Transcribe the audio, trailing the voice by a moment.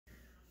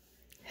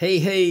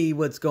Hey,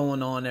 what's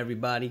going on,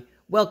 everybody?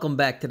 Welcome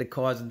back to the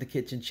Cards in the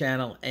Kitchen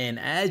channel. And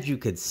as you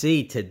could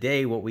see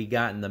today, what we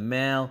got in the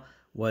mail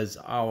was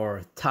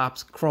our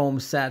Topps Chrome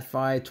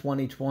Sapphire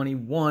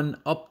 2021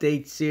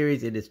 update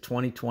series. It is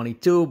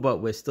 2022,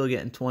 but we're still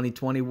getting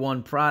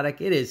 2021 product.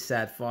 It is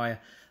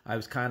Sapphire. I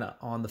was kind of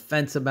on the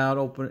fence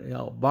about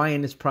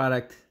buying this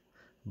product,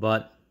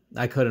 but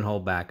I couldn't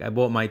hold back. I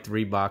bought my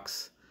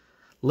 3-box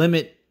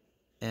limit,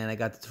 and I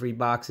got the 3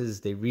 boxes.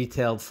 They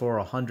retailed for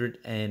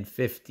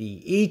 $150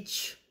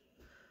 each.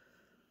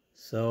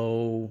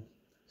 So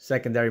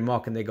secondary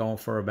market, they're going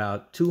for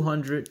about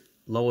 $200.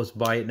 Lowest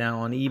buy it now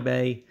on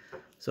eBay.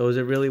 So is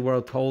it really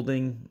worth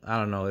holding? I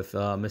don't know. If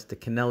Mr.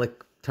 Kenelik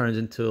turns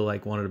into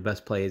like one of the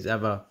best players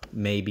ever,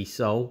 maybe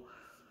so.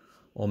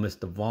 Or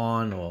Mr.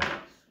 Vaughn or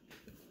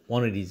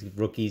one of these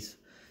rookies.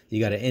 You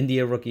got an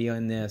India rookie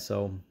in there.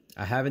 So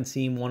I haven't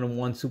seen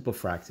 1-of-1 super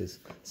fractors.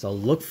 So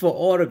look for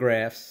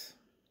autographs.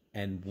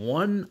 And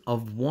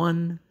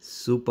 1-of-1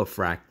 super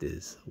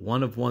fractors.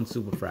 1-of-1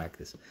 super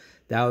fractors.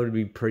 That would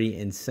be pretty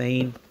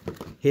insane.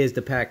 Here's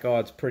the pack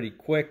odds pretty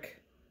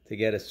quick. To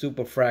get a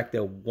super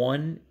fractor,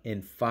 1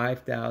 in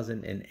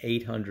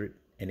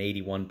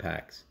 5,881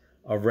 packs.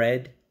 A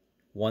red,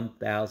 1 in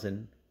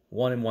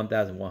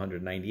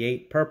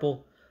 1,198.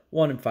 Purple,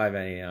 1 in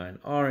 599.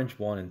 Orange,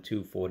 1 in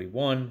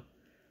 241.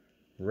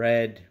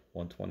 Red,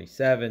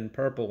 127.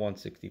 Purple,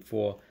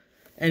 164.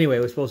 Anyway,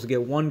 we're supposed to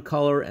get 1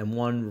 color and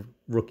 1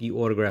 rookie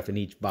autograph in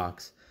each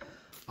box.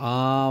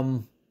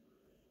 I'm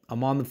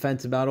on the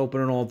fence about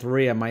opening all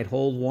 3. I might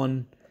hold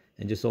 1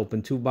 and just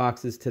open 2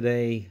 boxes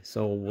today.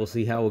 So we'll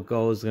see how it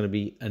goes. It's going to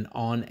be an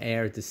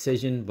on-air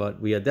decision,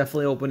 but we are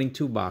definitely opening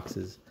 2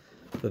 boxes.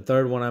 The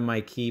 3rd one I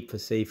might keep for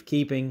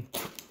safekeeping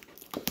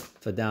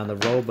for down the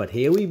road. But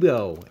here we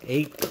go.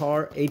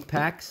 8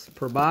 packs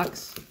per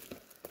box.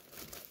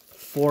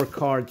 4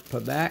 cards per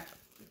back.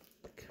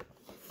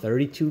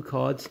 32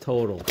 cards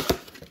total.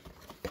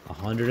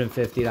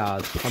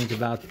 $150. Comes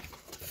about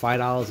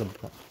 $5 a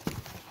pop.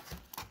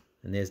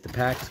 And there's the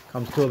packs.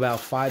 Comes to about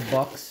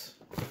 $5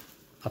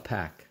 a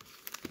pack.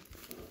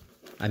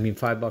 I mean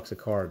 $5 a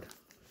card.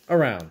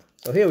 Around.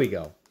 So here we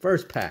go.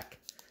 First pack.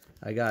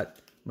 I got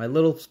my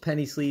little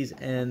penny sleeves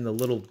and the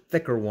little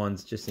thicker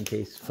ones just in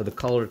case for the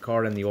colored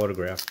card and the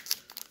autograph.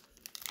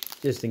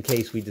 Just in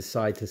case we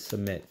decide to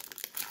submit.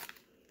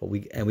 But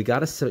we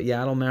got a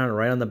Seattle Mariners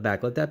right on the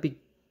back. Let that be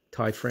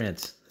Ty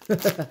France.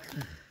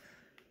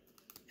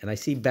 And I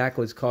see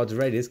backwards cards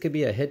ready. This could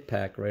be a hit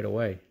pack right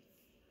away.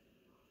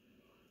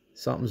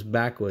 Something's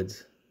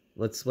backwards.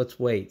 Let's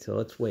wait. So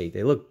let's wait.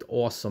 They looked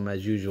awesome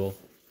as usual.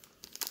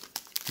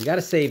 You got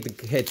to save the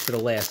hits to the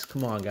last.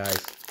 Come on,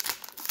 guys.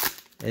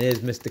 And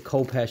there's Mr.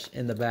 Kopesh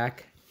in the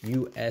back.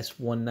 US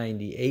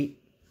 198.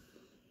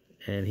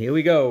 And here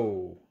we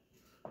go.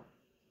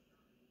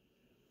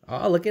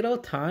 Oh, look at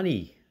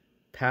Ohtani.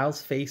 Pals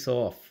face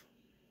off.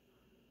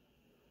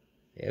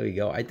 There we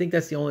go. I think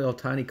that's the only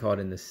Ohtani card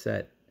in this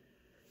set.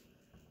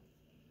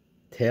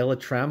 Taylor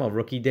Trammell,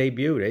 rookie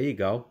debut. There you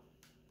go.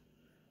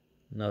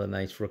 Another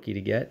nice rookie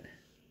to get.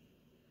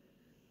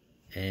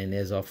 And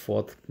there's our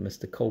 4th,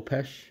 Mr.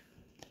 Kopesh.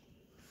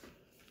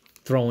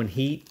 Throwing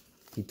heat.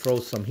 He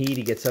throws some heat.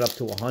 He gets it up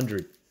to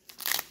 100.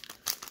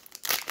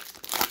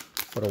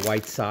 For the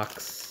White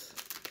Sox.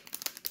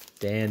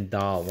 Dan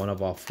Dahl, one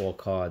of our 4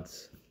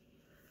 cards.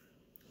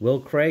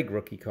 Will Craig,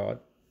 rookie card.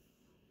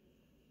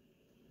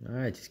 All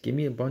right, just give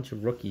me a bunch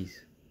of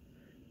rookies.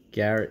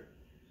 Garrett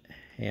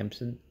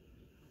Hampson.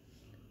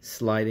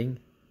 Sliding.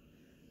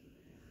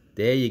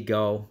 There you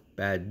go.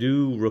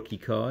 Badu rookie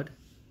card.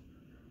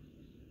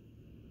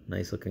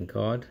 Nice looking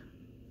card.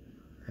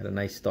 Had a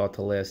nice start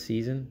to last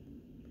season.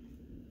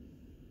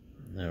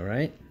 All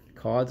right.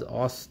 Cards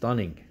are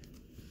stunning.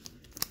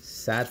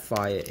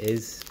 Sapphire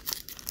is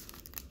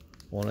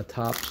one of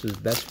Topps'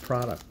 best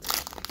product.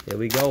 Here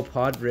we go.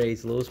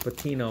 Padres, Luis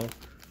Patino.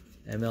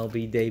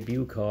 MLB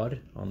debut card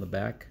on the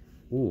back.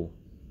 Ooh.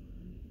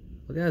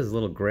 Look at his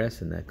little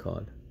grass in that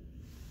card.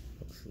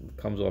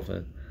 Comes off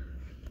a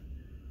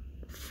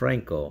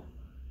Franco.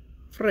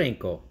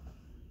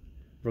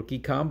 Rookie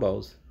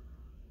combos.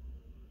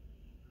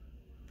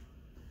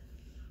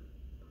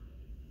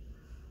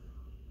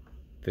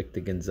 Victor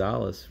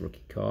Gonzalez,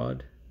 rookie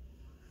card.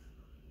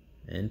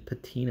 And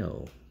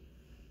Patino.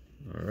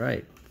 All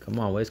right. Come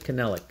on. Where's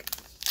Kenelik?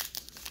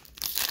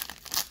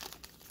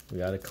 We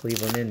got a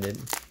Cleveland Indian.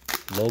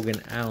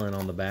 Logan Allen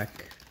on the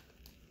back.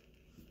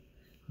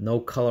 No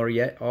color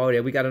yet. Oh, yeah,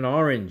 we got an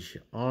orange.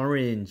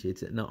 Orange.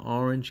 It's an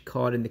orange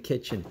card in the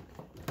kitchen.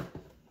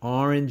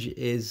 Orange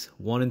is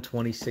 1 in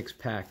 26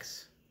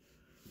 packs.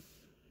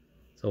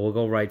 So we'll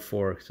go right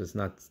for it. So it's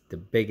not the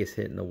biggest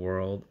hit in the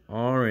world.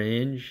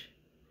 Orange.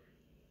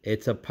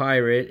 It's a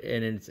pirate,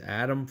 and it's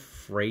Adam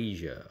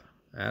Frazier.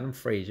 Adam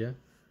Frazier.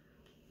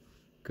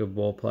 Good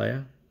ball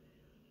player.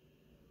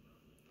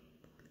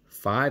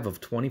 5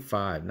 of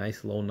 25.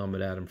 Nice low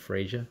numbered Adam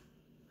Frazier.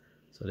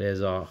 So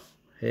there's our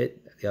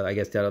hit. Yeah, I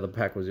guess that other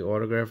pack was the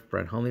autograph.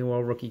 Brett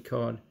Honeywell rookie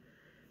card.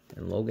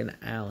 And Logan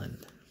Allen.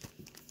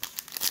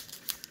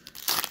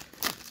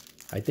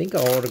 I think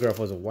our autograph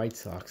was a White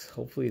Sox.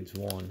 Hopefully it's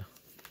one.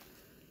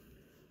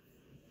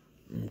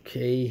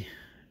 Okay,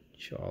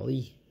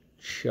 Charlie.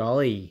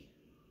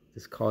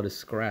 This card is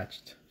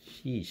scratched.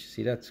 Sheesh,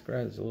 see that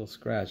scratch? It's a little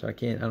scratch. I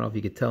don't know if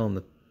you could tell in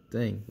the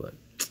thing, but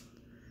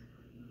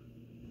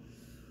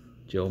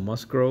Joe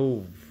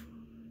Musgrove.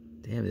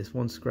 Damn, this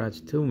one's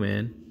scratched too,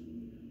 man.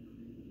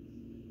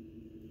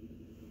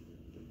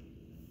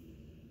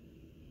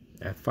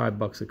 At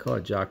 $5 a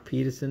card, Jock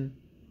Peterson.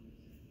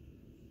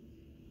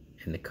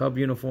 And the Cub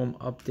uniform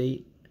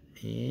update,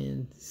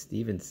 and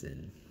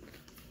Stevenson.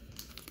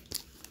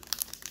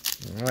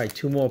 All right,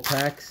 2 more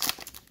packs.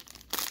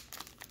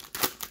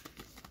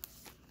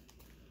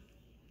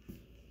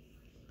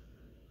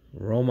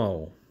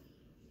 Romo.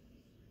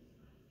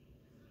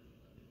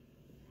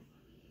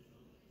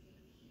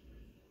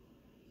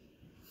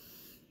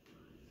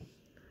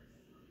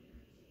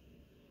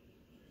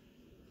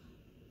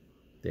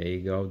 There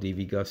you go,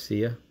 D.V.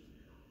 Garcia.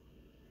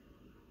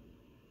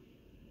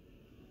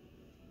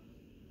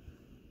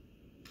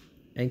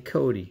 And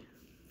Cody.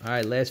 All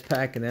right, last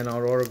pack, and then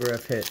our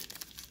autograph hit.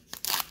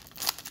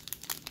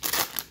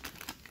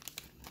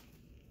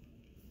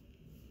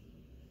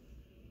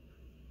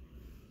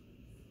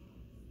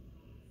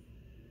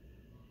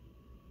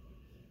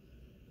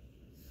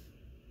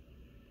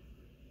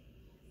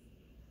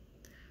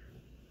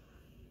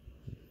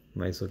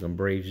 Nice looking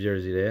Braves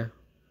jersey there.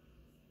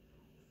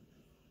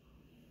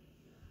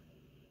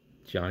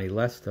 Johnny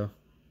Lester.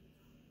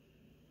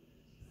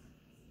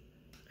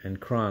 And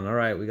Cron. All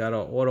right, we got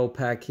our auto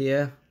pack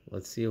here.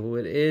 Let's see who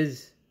it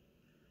is.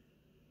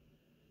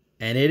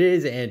 And it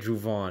is Andrew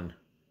Vaughn.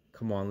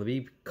 Come on, let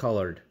me be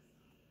colored.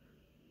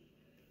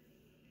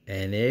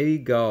 And there you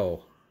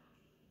go.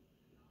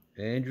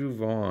 Andrew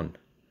Vaughn.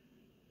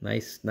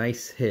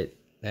 Nice hit.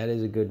 That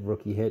is a good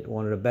rookie hit.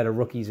 One of the better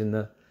rookies in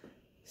the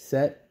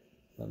set.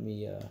 Let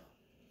me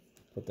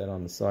put that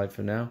on the side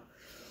for now.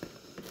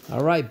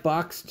 All right,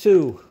 box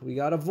 2. We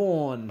got a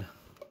Vaughn.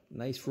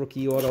 Nice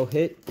rookie auto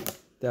hit.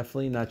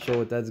 Definitely not sure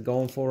what that's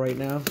going for right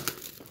now.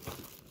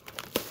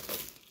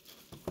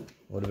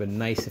 Would have been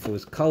nice if it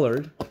was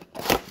colored.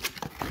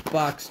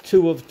 Box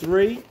 2 of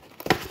 3.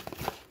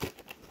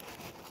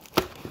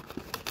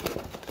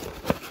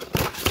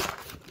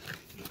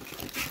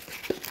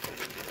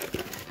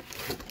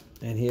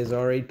 And here's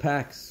our 8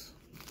 packs.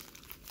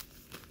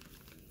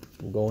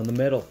 We'll go in the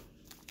middle.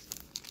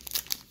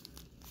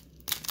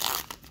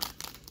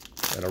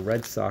 Got a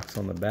Red Sox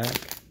on the back.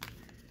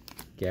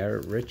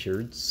 Garrett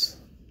Richards.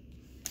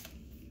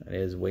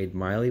 There's Wade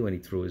Miley when he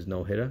threw his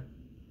no-hitter.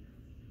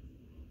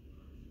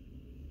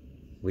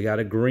 We got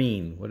a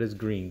green. What is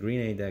green? Green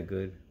ain't that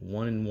good.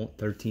 1 in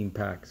 13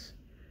 packs.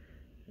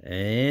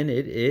 And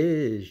it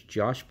is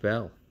Josh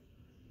Bell.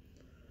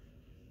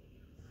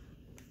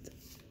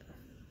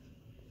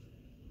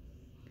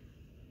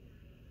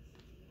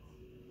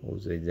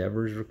 Jose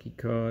Devers rookie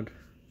card.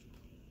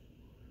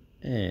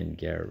 And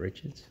Garrett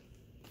Richards.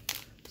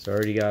 So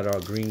already got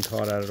our green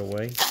card out of the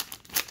way.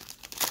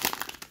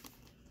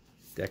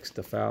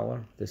 Dexter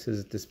Fowler. This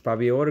is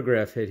probably an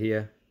autograph hit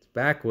here. It's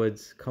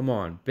backwards. Come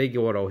on. Big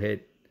auto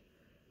hit.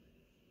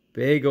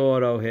 Big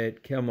auto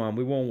hit. Come on.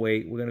 We won't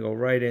wait. We're going to go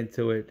right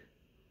into it.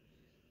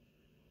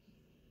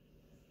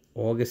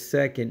 August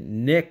 2nd.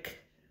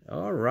 Nick.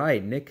 All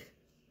right, Nick.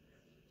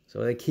 So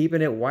they're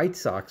keeping it White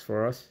Sox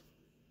for us.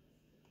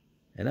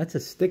 And that's a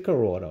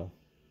sticker auto.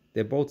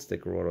 They're both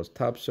sticker autos.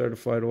 Top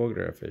certified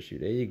autograph issue.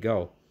 There you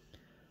go.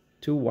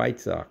 2 White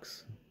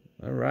Sox.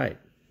 All right.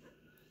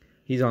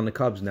 He's on the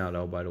Cubs now,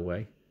 though, by the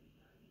way.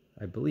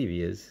 I believe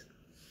he is.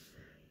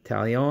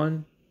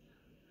 Talion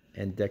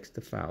and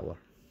Dexter Fowler.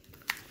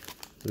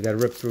 We got to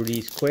rip through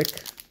these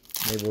quick.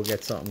 Maybe we'll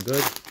get something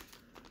good.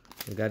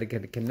 We got to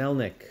get a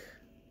Kenelnik.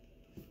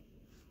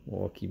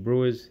 Milwaukee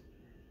Brewers.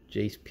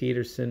 Jace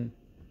Peterson.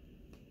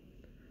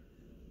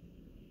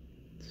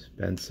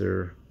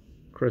 Spencer.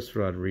 Chris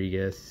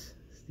Rodriguez.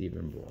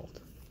 Stephen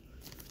Brault.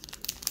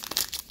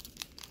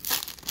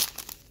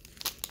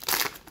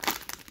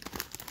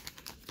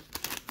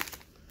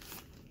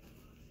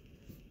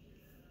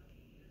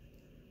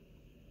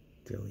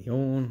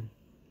 DeLeon.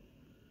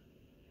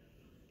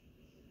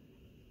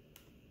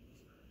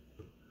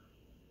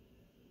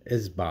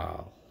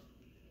 Isbal.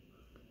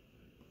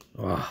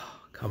 Oh,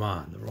 come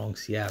on. The wrong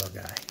Seattle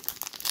guy.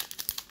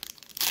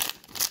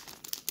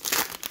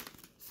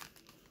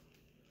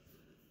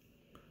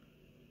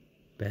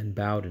 Ben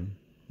Bowden,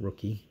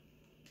 rookie.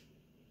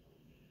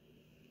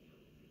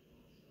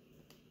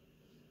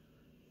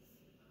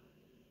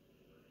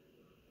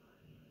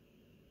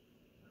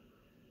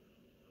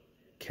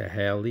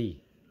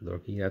 Kahali,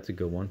 rookie. That's a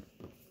good one.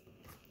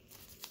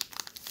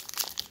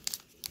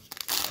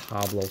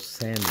 Pablo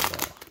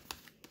Sandoval.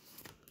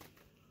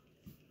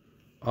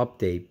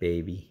 Update,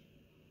 baby.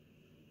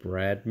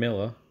 Brad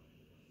Miller.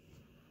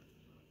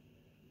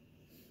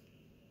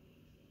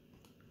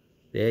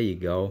 There you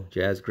go.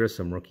 Jazz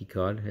Grissom rookie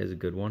card. Here's a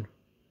good one.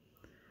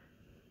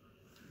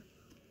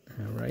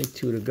 All right,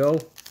 2 to go.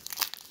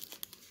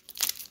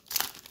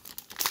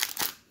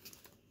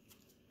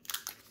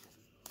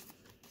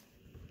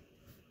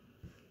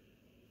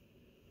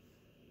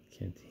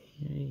 Can't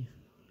hear you.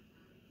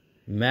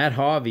 Matt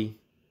Harvey.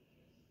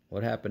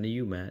 What happened to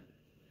you, Matt?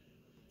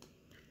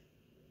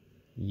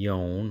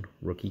 Yon,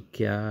 rookie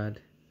card.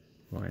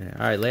 All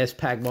right, last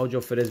pack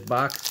mojo for this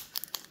box.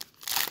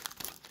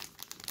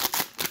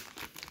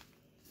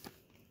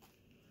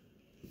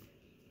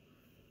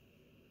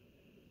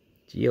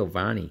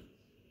 Giovanni.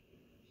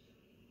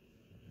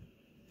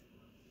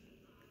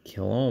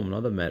 Kilome,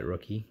 another Met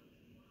rookie.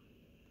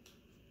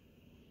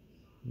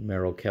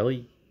 Merrill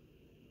Kelly.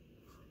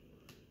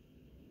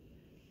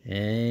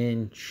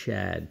 And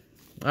Chad.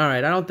 All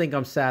right, I don't think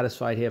I'm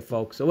satisfied here,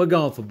 folks. So we're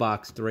going for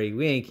box 3.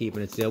 We ain't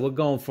keeping it still. We're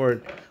going for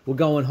it. We're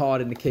going hard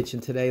in the kitchen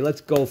today.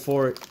 Let's go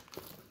for it.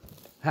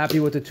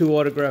 Happy with the 2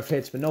 autograph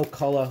hits, but no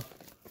color.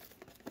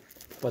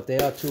 But they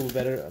are 2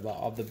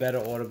 of the better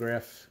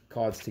autograph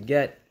cards to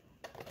get.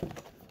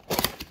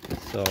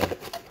 So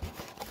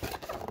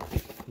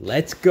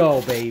let's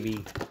go,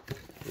 baby.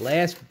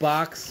 Last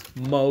box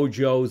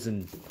mojos,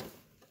 and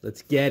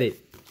let's get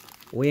it.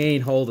 We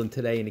ain't holding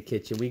today in the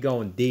kitchen. We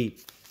going deep.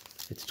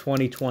 It's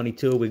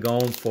 2022. We're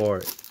going for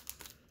it.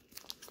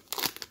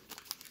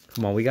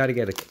 Come on, we got to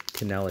get a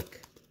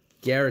Kenelik.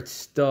 Garrett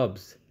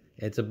Stubbs.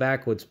 It's a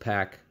backwards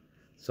pack.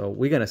 So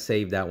we're going to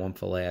save that one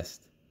for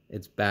last.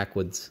 It's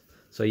backwards.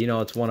 So you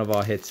know it's one of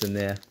our hits in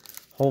there.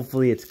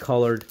 Hopefully it's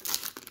colored.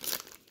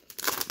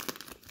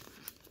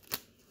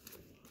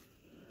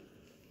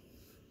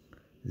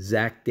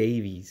 Zach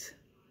Davies.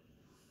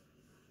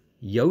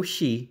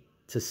 Yoshi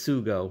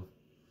Tsugo.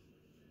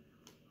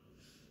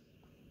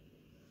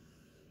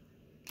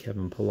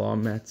 Kevin Pillar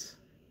Mets.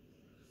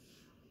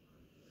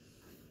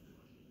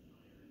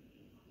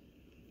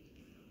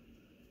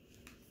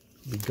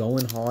 We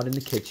going hard in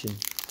the kitchen.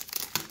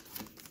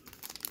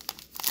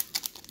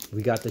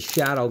 We got the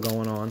shadow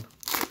going on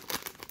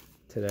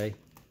today.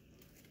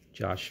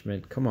 Josh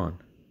Schmidt, come on.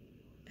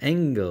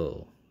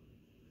 Engel.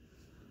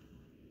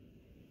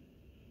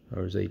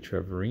 Jose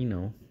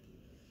Trevorino.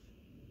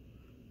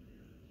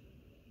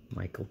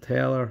 Michael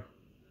Taylor.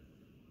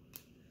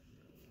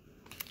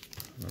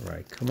 All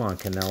right, come on,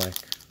 Kenelik.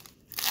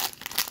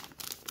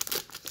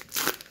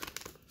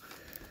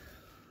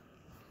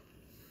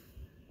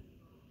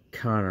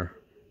 Connor.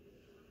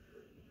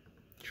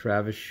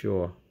 Travis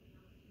Shaw.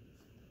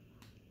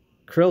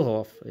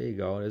 Krillhoff. There you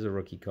go. There's a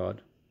rookie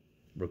card.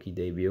 Rookie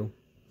debut.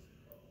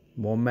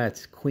 More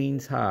Mets.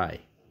 Queens high.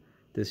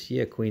 This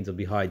year, Queens will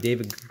be high.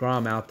 David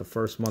Grom out the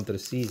first month of the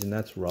season.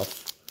 That's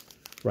rough.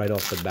 Right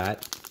off the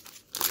bat.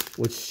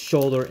 With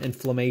shoulder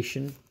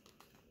inflammation.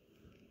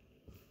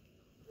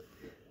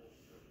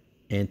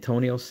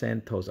 Antonio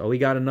Santos. Oh, we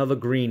got another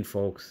green,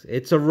 folks.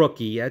 It's a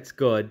rookie. That's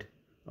good.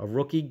 A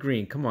rookie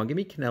green. Come on, give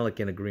me Kenelik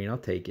in a green. I'll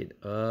take it.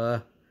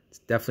 It's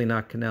definitely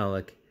not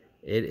Kenelik.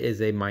 It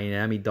is a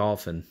Miami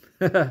Dolphin.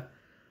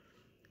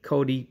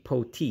 Cody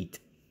Poteet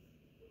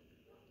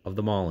of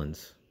the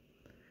Marlins.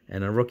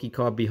 And a rookie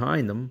card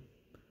behind them.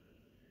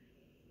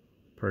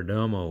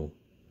 Perdomo.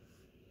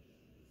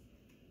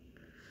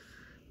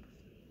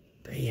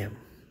 Damn.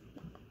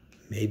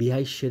 Maybe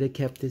I should have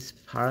kept this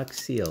pack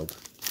sealed.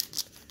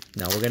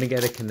 Now we're going to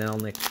get a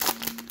Kenelik.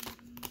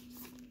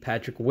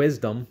 Patrick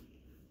Wisdom.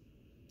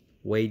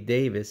 Wade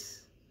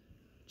Davis.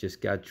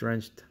 Just got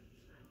drenched.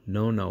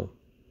 No.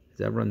 Is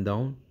that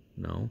Rondon?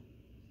 No.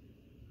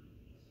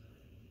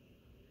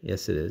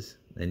 Yes, it is.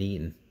 And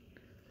Eaton.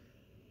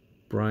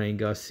 Brian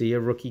Garcia,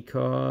 rookie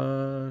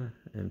card.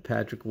 And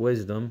Patrick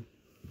Wisdom.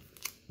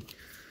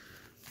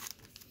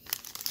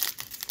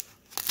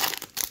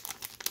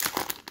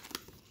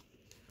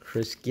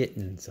 Chris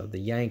Gittins of the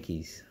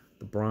Yankees.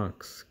 The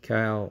Bronx.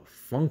 Kyle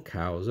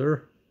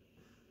Funkhauser.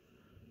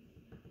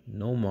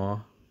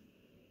 Nomar.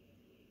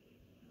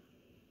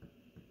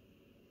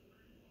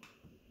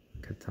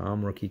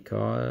 Katam rookie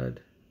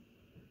card.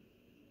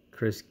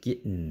 Chris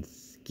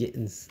Gittins.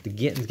 The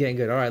Gittins getting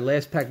good. All right,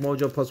 last pack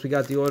mojo. Plus we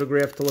got the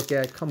autograph to look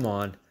at. Come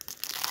on.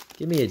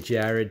 Give me a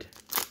Jared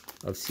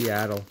of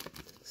Seattle.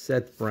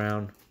 Seth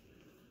Brown.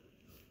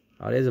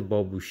 Oh, there's a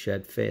Bo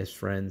Bouchette. Fast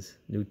friends.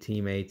 New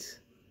teammates.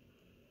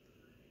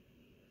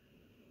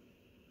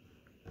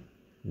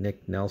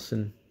 Nick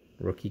Nelson,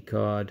 rookie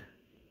card.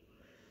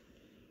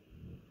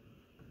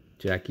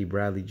 Jackie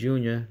Bradley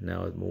Jr.,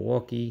 now at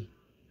Milwaukee.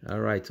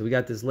 All right, so we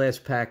got this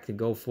last pack to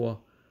go for.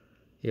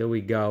 Here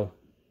we go.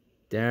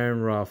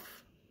 Darren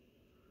Ruff.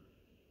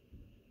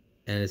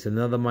 And it's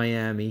another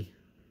Miami.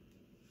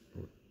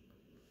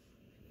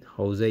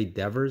 Jose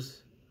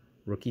Devers,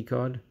 rookie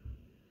card.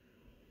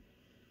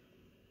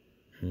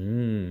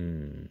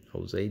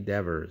 Jose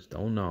Devers,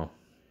 don't know.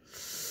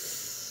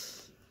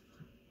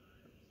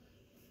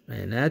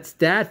 And that's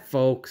that,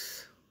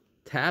 folks.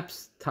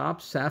 Topps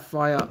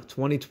Sapphire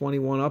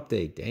 2021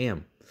 update.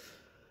 Damn.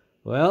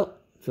 Well,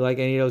 if you like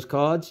any of those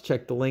cards,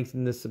 check the links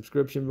in the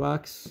subscription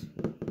box.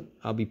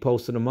 I'll be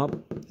posting them up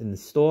in the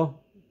store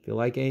if you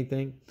like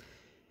anything.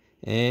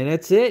 And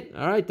that's it.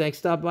 All right, thanks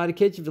for stopping by the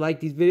kitchen. If you like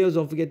these videos,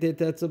 don't forget to hit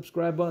that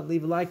subscribe button.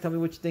 Leave a like. Tell me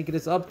what you think of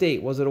this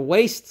update. Was it a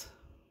waste?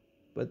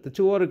 But the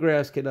 2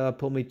 autographs could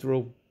pull me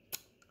through.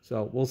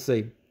 So, we'll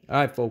see. All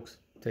right, folks.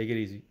 Take it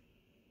easy.